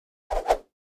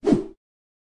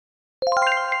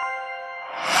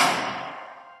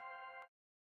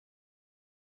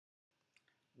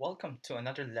Welcome to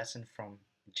another lesson from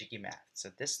Jiggy Math.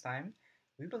 So this time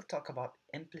we will talk about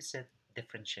implicit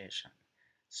differentiation.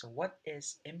 So what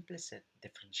is implicit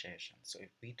differentiation? So if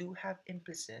we do have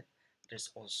implicit, there's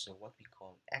also what we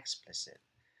call explicit.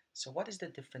 So what is the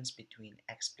difference between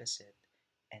explicit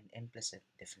and implicit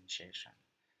differentiation?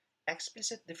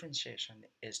 Explicit differentiation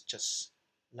is just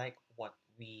like what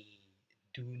we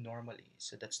do normally.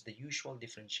 So that's the usual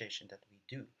differentiation that we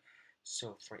do.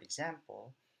 So for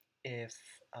example, if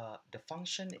the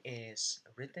function is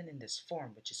written in this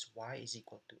form, which is y is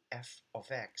equal to f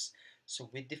of x, so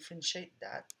we differentiate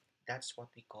that. That's what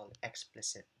we call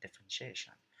explicit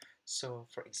differentiation. So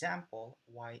for example,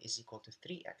 y is equal to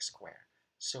 3x squared.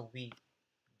 So we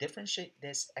differentiate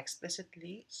this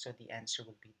explicitly, so the answer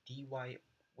will be dy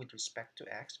with respect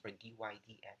to x, or dy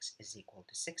dx is equal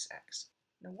to 6x.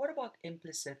 Now what about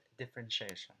implicit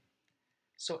differentiation?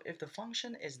 So if the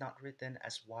function is not written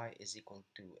as y is equal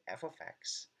to f of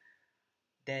x,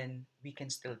 then we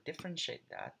can still differentiate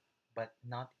that, but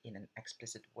not in an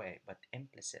explicit way, but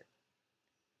implicit.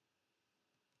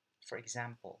 For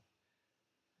example,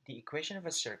 the equation of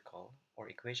a circle, or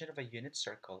equation of a unit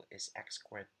circle, is x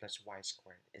squared plus y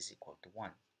squared is equal to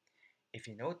 1. If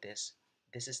you notice,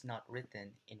 this is not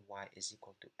written in y is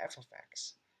equal to f of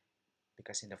x,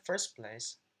 because in the first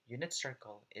place, unit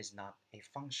circle is not a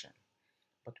function.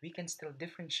 But we can still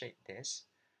differentiate this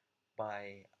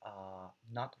by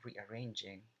not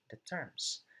rearranging the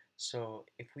terms. So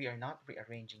if we are not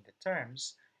rearranging the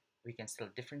terms, we can still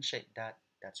differentiate that.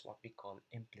 That's what we call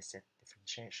implicit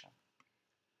differentiation.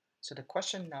 So the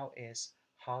question now is,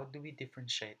 how do we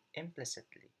differentiate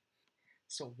implicitly?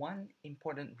 So one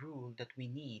important rule that we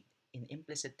need in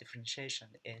implicit differentiation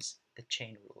is the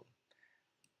chain rule.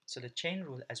 So the chain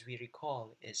rule, as we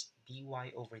recall, is dy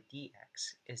over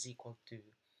dx is equal to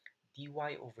dy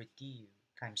over du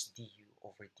times du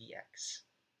over dx.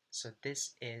 So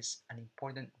this is an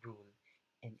important rule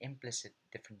in implicit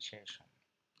differentiation.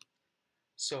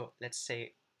 So let's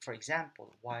say, for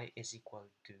example, y is equal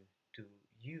to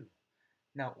u.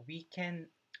 Now we can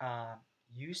uh,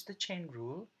 use the chain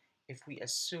rule if we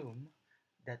assume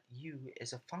that u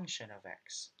is a function of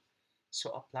x. So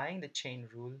applying the chain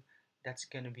rule, that's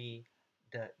going to be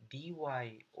the dy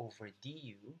over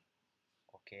du,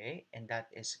 okay, and that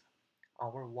is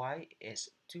our y is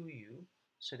 2u,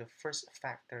 so the first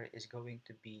factor is going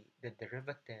to be the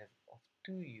derivative of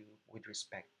 2u with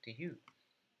respect to u,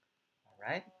 all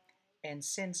right? And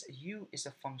since u is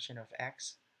a function of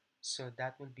x, so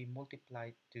that will be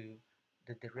multiplied to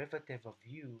the derivative of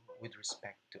u with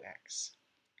respect to x.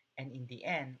 And in the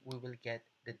end, we will get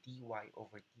the dy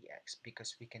over dx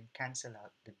because we can cancel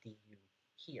out the du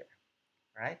here,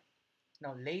 right?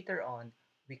 Now later on,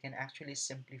 we can actually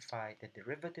simplify the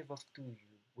derivative of 2u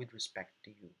with respect to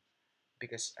u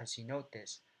because as you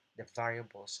notice, the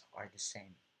variables are the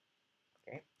same,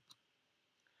 okay?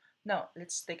 Now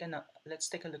let's take a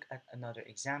look at another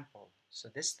example. So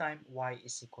this time y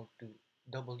is equal to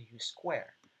w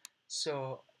squared.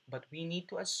 So but we need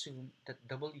to assume that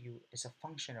w is a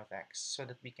function of x so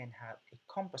that we can have a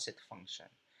composite function,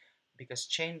 because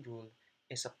chain rule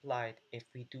is applied if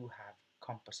we do have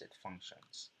composite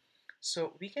functions.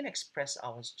 So we can express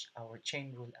our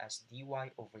chain rule as dy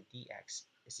over dx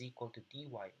is equal to dy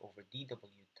over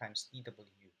dw times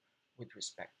dw with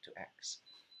respect to x.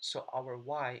 So our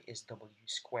y is w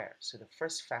squared. So the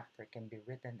first factor can be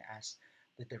written as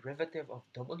the derivative of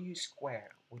w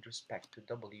squared with respect to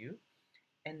w.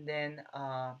 And then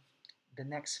the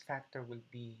next factor will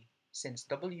be, since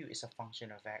w is a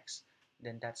function of x,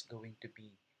 then that's going to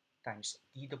be times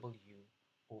dw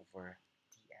over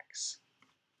dx.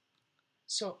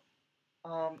 So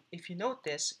if you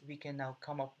notice, we can now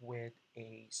come up with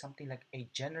a something like a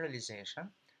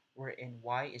generalization wherein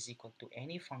y is equal to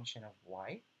any function of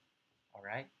y, all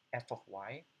right, f of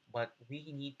y, but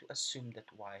we need to assume that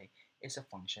y is a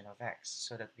function of x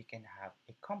so that we can have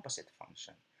a composite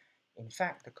function. In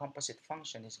fact, the composite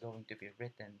function is going to be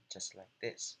written just like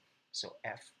this. So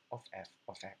f of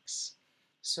x.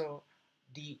 So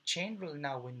the chain rule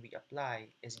now, when we apply,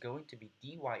 is going to be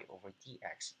dy over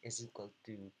dx is equal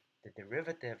to the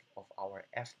derivative of our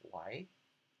fy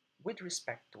with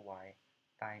respect to y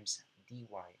times dy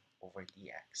over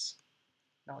dx.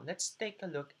 Now let's take a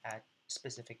look at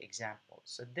specific examples.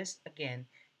 So this again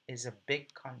is a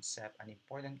big concept, an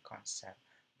important concept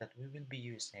that we will be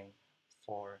using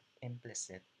for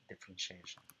implicit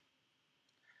differentiation.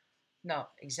 Now,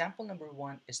 example number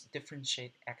one is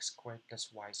differentiate x squared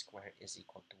plus y squared is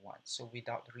equal to 1. So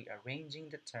without rearranging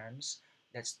the terms,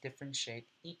 let's differentiate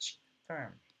each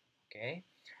term, okay?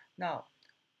 Now,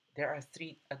 there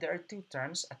are two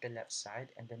terms at the left side,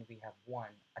 and then we have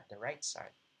one at the right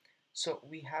side. So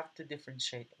we have to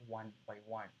differentiate one by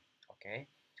one, okay?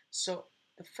 So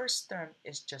the first term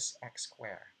is just x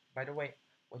squared. By the way,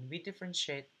 when we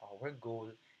differentiate, our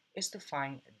goal is to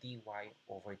find dy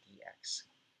over dx.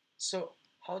 So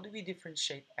how do we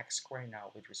differentiate x squared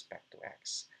now with respect to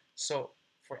x? So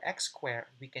for x squared,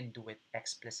 we can do it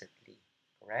explicitly,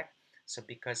 correct? So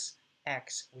because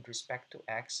x with respect to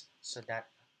x, so that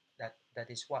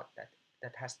is what?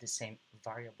 That has the same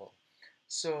variable.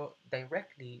 So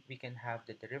directly, we can have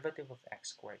the derivative of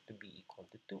x squared to be equal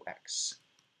to 2x.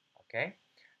 Okay?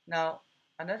 Now,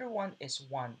 another one is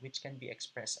 1, which can be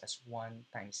expressed as 1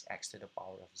 times x to the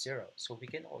power of 0. So we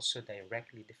can also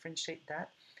directly differentiate that,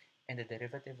 and the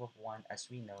derivative of 1, as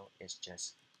we know, is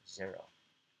just 0.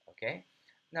 Okay?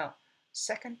 Now,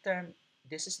 second term,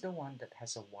 this is the one that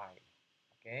has a y.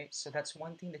 Okay? So that's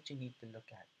one thing that you need to look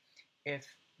at.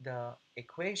 If the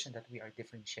equation that we are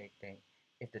differentiating,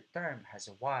 if the term has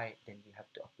a y, then we have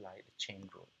to apply the chain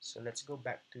rule. So let's go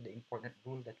back to the important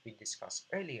rule that we discussed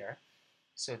earlier.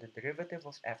 So the derivative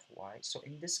of fy, so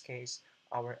in this case,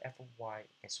 our f of y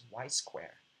is y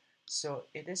squared. So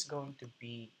it is going to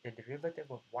be the derivative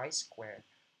of y squared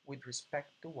with respect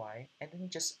to y, and then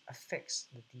just affix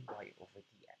the dy over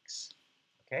dx.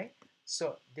 Okay,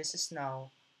 so this is now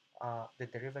the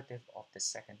derivative of the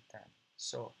second term.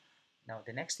 So now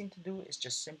the next thing to do is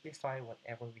just simplify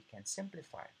whatever we can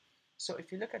simplify. So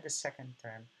if you look at the second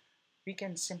term, we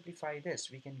can simplify this.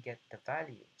 We can get the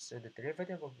value. So the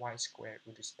derivative of y squared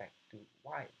with respect to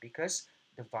y, because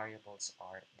the variables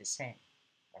are the same.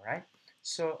 All right.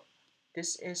 So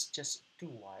this is just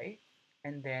 2y,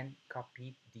 and then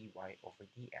copy dy over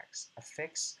dx.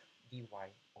 Affix dy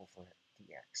over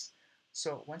dx.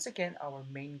 So once again, our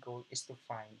main goal is to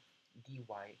find dy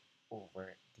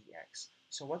over dx.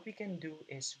 So what we can do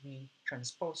is we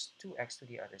transpose 2x to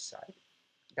the other side.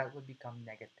 That will become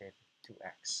negative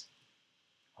 2x.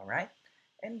 All right.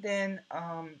 And then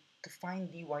to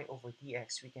find dy over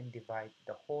dx, we can divide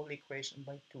the whole equation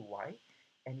by 2y,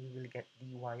 and we will get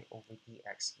dy over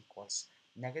dx equals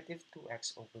negative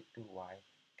 2x over 2y.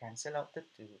 Cancel out the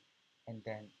 2, and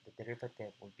then the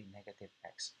derivative will be negative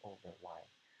x over y.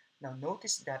 Now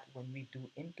notice that when we do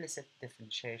implicit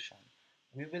differentiation,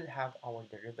 we will have our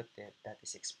derivative that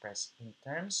is expressed in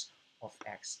terms of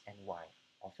x and y.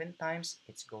 Oftentimes,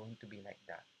 it's going to be like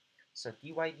that. So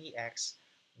dy dx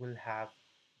will have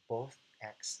both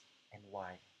x and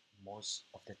y most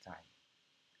of the time.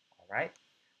 All right.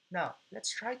 Now,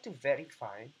 let's try to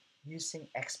verify using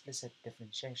explicit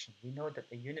differentiation. We know that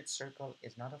the unit circle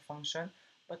is not a function,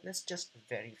 but let's just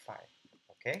verify.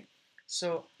 Okay.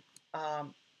 So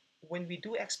um, when we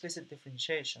do explicit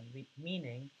differentiation,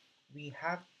 meaning we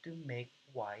have to make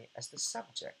y as the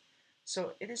subject.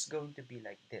 So it is going to be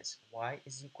like this. Y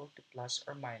is equal to plus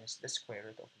or minus the square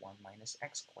root of 1 minus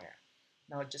x squared.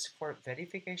 Now, just for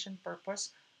verification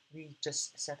purpose, we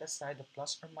just set aside the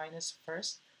plus or minus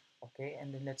first, okay,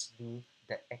 and then let's do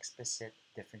the explicit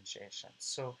differentiation.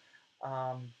 So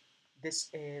this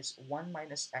is 1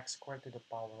 minus x squared to the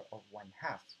power of 1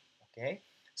 half, okay?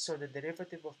 So the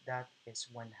derivative of that is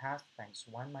 1 half times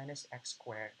 1 minus x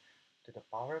squared to the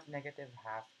power of negative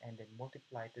half, and then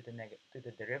multiply to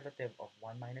the derivative of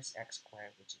 1 minus x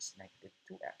squared, which is negative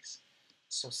 2x.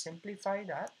 So simplify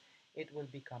that, it will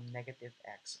become negative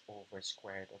x over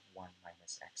square root of 1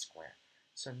 minus x squared.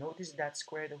 So notice that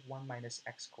square root of 1 minus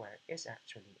x squared is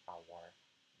actually our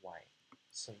y.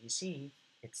 So you see,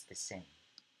 it's the same.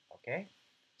 Okay?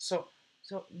 So,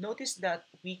 so notice that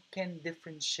we can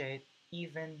differentiate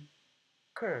even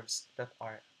curves that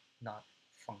are not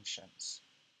functions.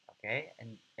 Okay?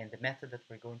 And the method that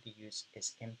we're going to use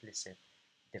is implicit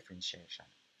differentiation.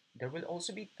 There will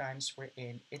also be times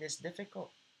wherein it is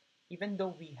difficult. Even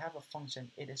though we have a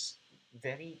function, it is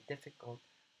very difficult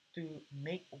to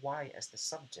make y as the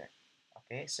subject.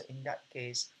 Okay, so in that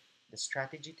case, the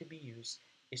strategy to be used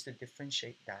is to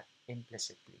differentiate that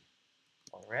implicitly.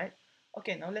 All right.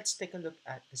 Okay, now let's take a look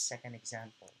at the second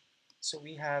example. So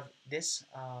we have this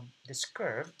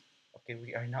curve. Okay,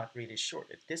 we are not really sure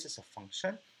if this is a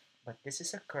function, but this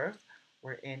is a curve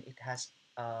wherein it has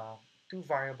two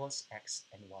variables x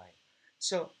and y.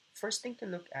 So first thing to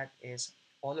look at is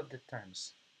all of the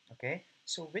terms. Okay,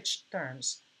 so which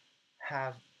terms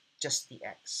have just the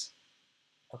x?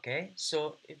 Okay,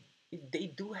 so if they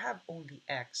do have only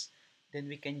x, then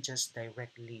we can just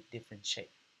directly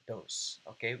differentiate those.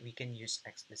 Okay, we can use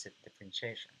explicit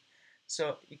differentiation.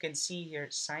 So you can see here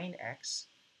sine x,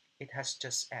 it has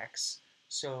just x.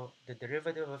 So the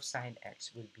derivative of sine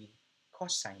x will be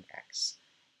cosine x.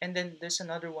 And then there's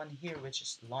another one here, which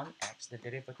is ln x. The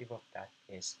derivative of that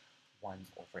is 1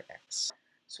 over x.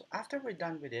 So after we're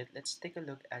done with it, let's take a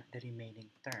look at the remaining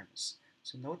terms.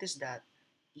 So notice that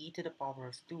e to the power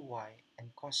of 2y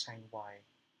and cosine y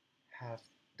have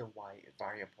the y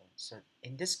variable. So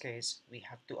in this case, we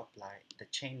have to apply the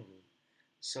chain rule.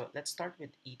 So let's start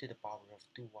with e to the power of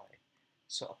 2y.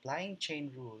 So applying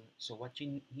chain rule, so what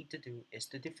you need to do is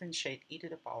to differentiate e to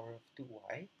the power of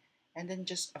 2y and then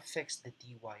just affix the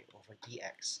dy over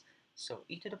dx. So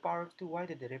e to the power of 2y,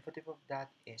 the derivative of that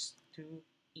is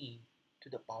 2e to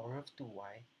the power of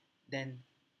 2y. Then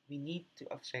we need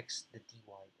to affix the dy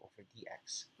over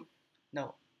dx.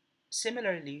 Now,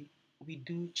 similarly, we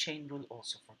do chain rule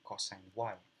also for cosine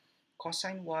y.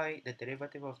 Cosine y, the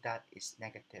derivative of that is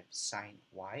negative sine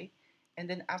y. And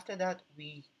then after that,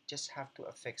 we just have to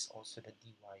affix also the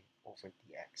dy over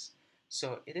dx.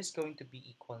 So it is going to be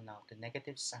equal now to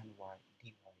negative sine y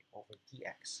dy over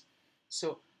dx.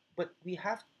 So, but we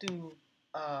have to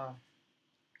uh,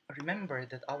 remember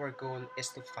that our goal is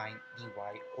to find dy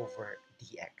over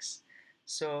dx.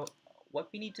 So what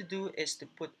we need to do is to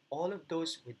put all of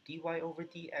those with dy over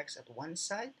dx at one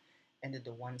side and then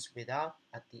the ones without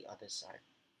at the other side.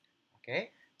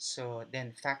 Okay, so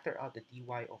then factor out the dy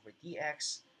over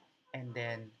dx and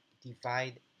then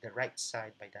divide the right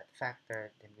side by that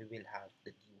factor, then we will have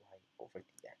the dy over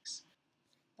dx.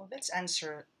 Now let's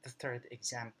answer the third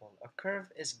example. A curve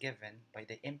is given by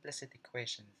the implicit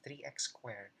equation 3x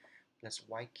squared plus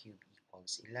y cubed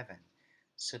equals 11.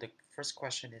 So the first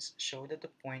question is, show that the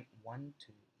point 1,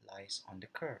 2 lies on the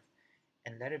curve.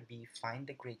 And letter B, find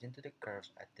the gradient to the curve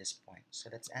at this point. So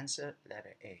let's answer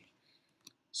letter A.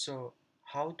 So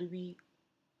how do we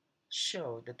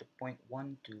show that the point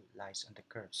 1, 2 lies on the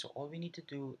curve? So all we need to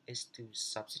do is to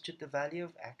substitute the value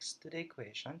of x to the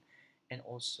equation and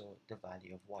also the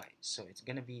value of y. So it's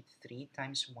going to be 3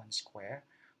 times 1 square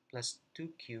plus 2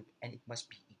 cubed, and it must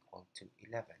be equal to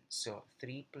 11. So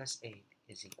 3 plus 8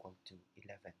 is equal to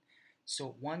 11.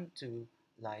 So 1, 2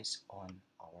 lies on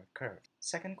our curve.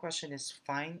 Second question is,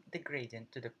 find the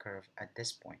gradient to the curve at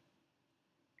this point.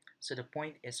 So the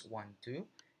point is 1, 2,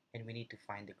 and we need to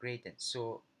find the gradient.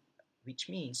 So which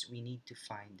means we need to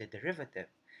find the derivative.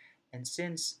 And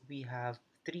since we have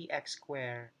 3x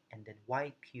squared and then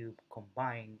y cubed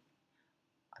combined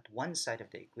at one side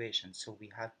of the equation, so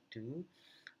we have to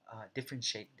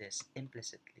differentiate this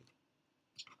implicitly.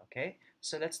 Okay,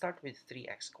 so let's start with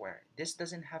 3x squared. This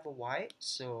doesn't have a y,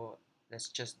 so let's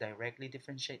just directly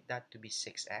differentiate that to be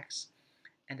 6x.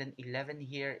 And then 11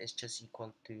 here is just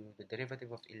equal to, the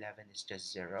derivative of 11 is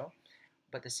just 0.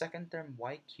 But the second term,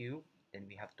 y cubed, then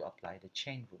we have to apply the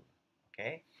chain rule.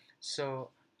 Okay, so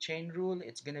chain rule,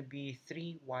 it's going to be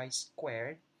 3y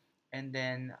squared and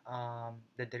then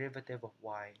the derivative of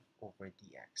y over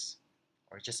dx,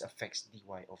 or just affix dy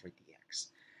over dx.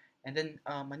 And then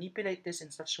manipulate this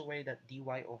in such a way that dy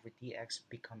over dx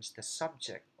becomes the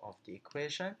subject of the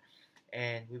equation,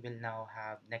 and we will now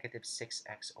have negative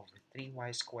 6x over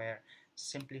 3y squared.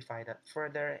 Simplify that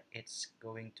further, it's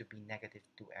going to be negative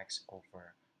 2x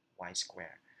over y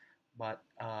squared. But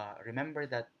remember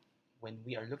that when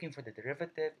we are looking for the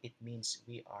derivative, it means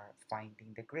we are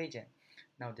finding the gradient.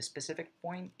 Now the specific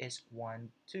point is 1,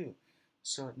 2.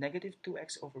 So negative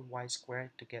 2x over y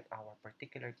squared, to get our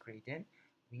particular gradient,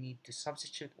 we need to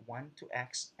substitute 1 to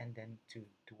x and then 2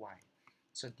 to y.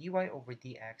 So dy over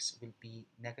dx will be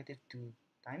negative 2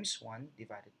 times 1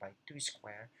 divided by 2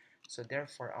 squared. So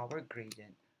therefore our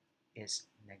gradient is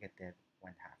negative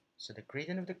 1 half. So the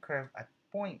gradient of the curve at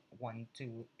point 1,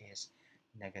 2 is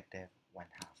negative 1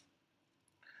 half.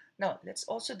 Now let's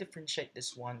also differentiate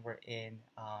this one wherein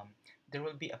there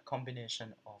will be a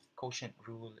combination of quotient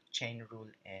rule, chain rule,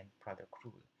 and product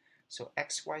rule. So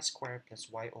xy squared plus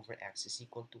y over x is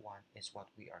equal to 1 is what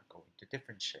we are going to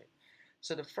differentiate.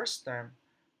 So the first term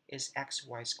is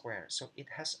xy squared, so it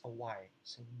has a y,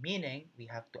 so meaning we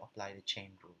have to apply the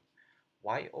chain rule.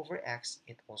 Y over x,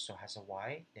 it also has a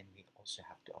y, then we also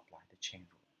have to apply the chain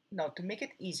rule. Now, to make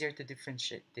it easier to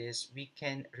differentiate this, we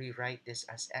can rewrite this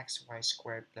as xy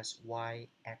squared plus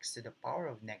yx to the power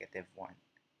of negative 1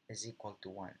 is equal to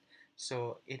 1.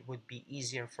 So it would be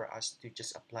easier for us to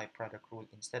just apply product rule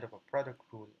instead of a product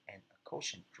rule and a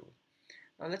quotient rule.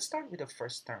 Now let's start with the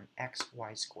first term,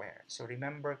 xy squared. So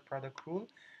remember product rule.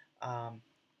 Um,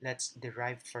 let's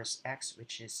derive first x,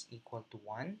 which is equal to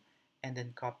 1, and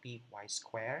then copy y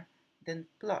squared, then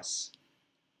plus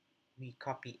we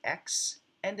copy x,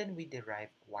 and then we derive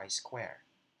y squared.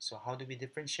 So how do we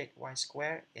differentiate y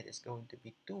squared? It is going to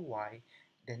be 2y,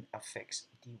 then affix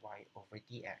dy over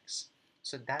dx.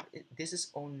 So this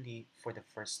is only for the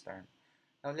first term.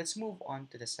 Now let's move on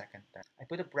to the second term. I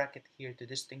put a bracket here to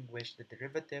distinguish the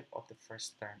derivative of the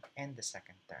first term and the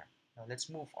second term. Now let's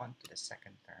move on to the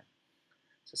second term.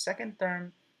 So second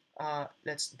term,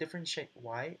 let's differentiate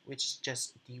y, which is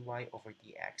just dy over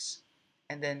dx,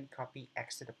 and then copy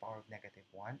x to the power of negative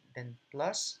 1, then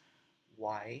plus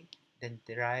y, then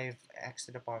derive x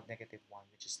to the power of negative 1,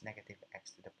 which is negative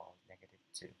x to the power of negative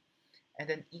 2. And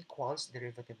then equals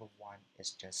derivative of 1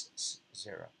 is just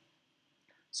 0.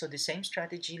 So the same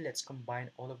strategy, let's combine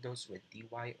all of those with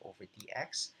dy over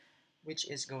dx, which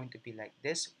is going to be like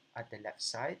this at the left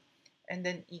side, and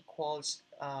then equals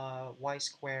y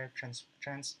squared,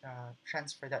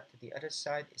 transfer that to the other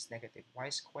side is negative y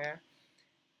squared,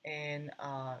 and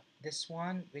this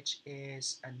one, which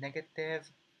is a negative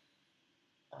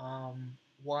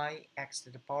y x to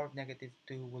the power of negative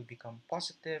 2 will become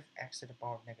positive x to the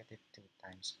power of negative 2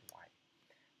 times y.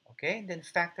 Okay, and then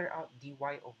factor out dy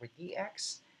over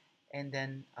dx, and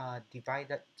then divide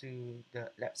that to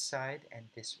the left side, and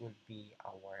this will be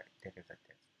our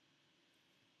derivative.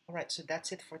 Alright, so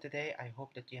that's it for today. I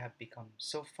hope that you have become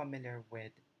so familiar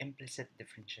with implicit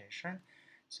differentiation.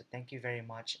 So thank you very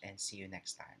much and see you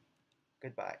next time.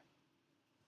 Goodbye.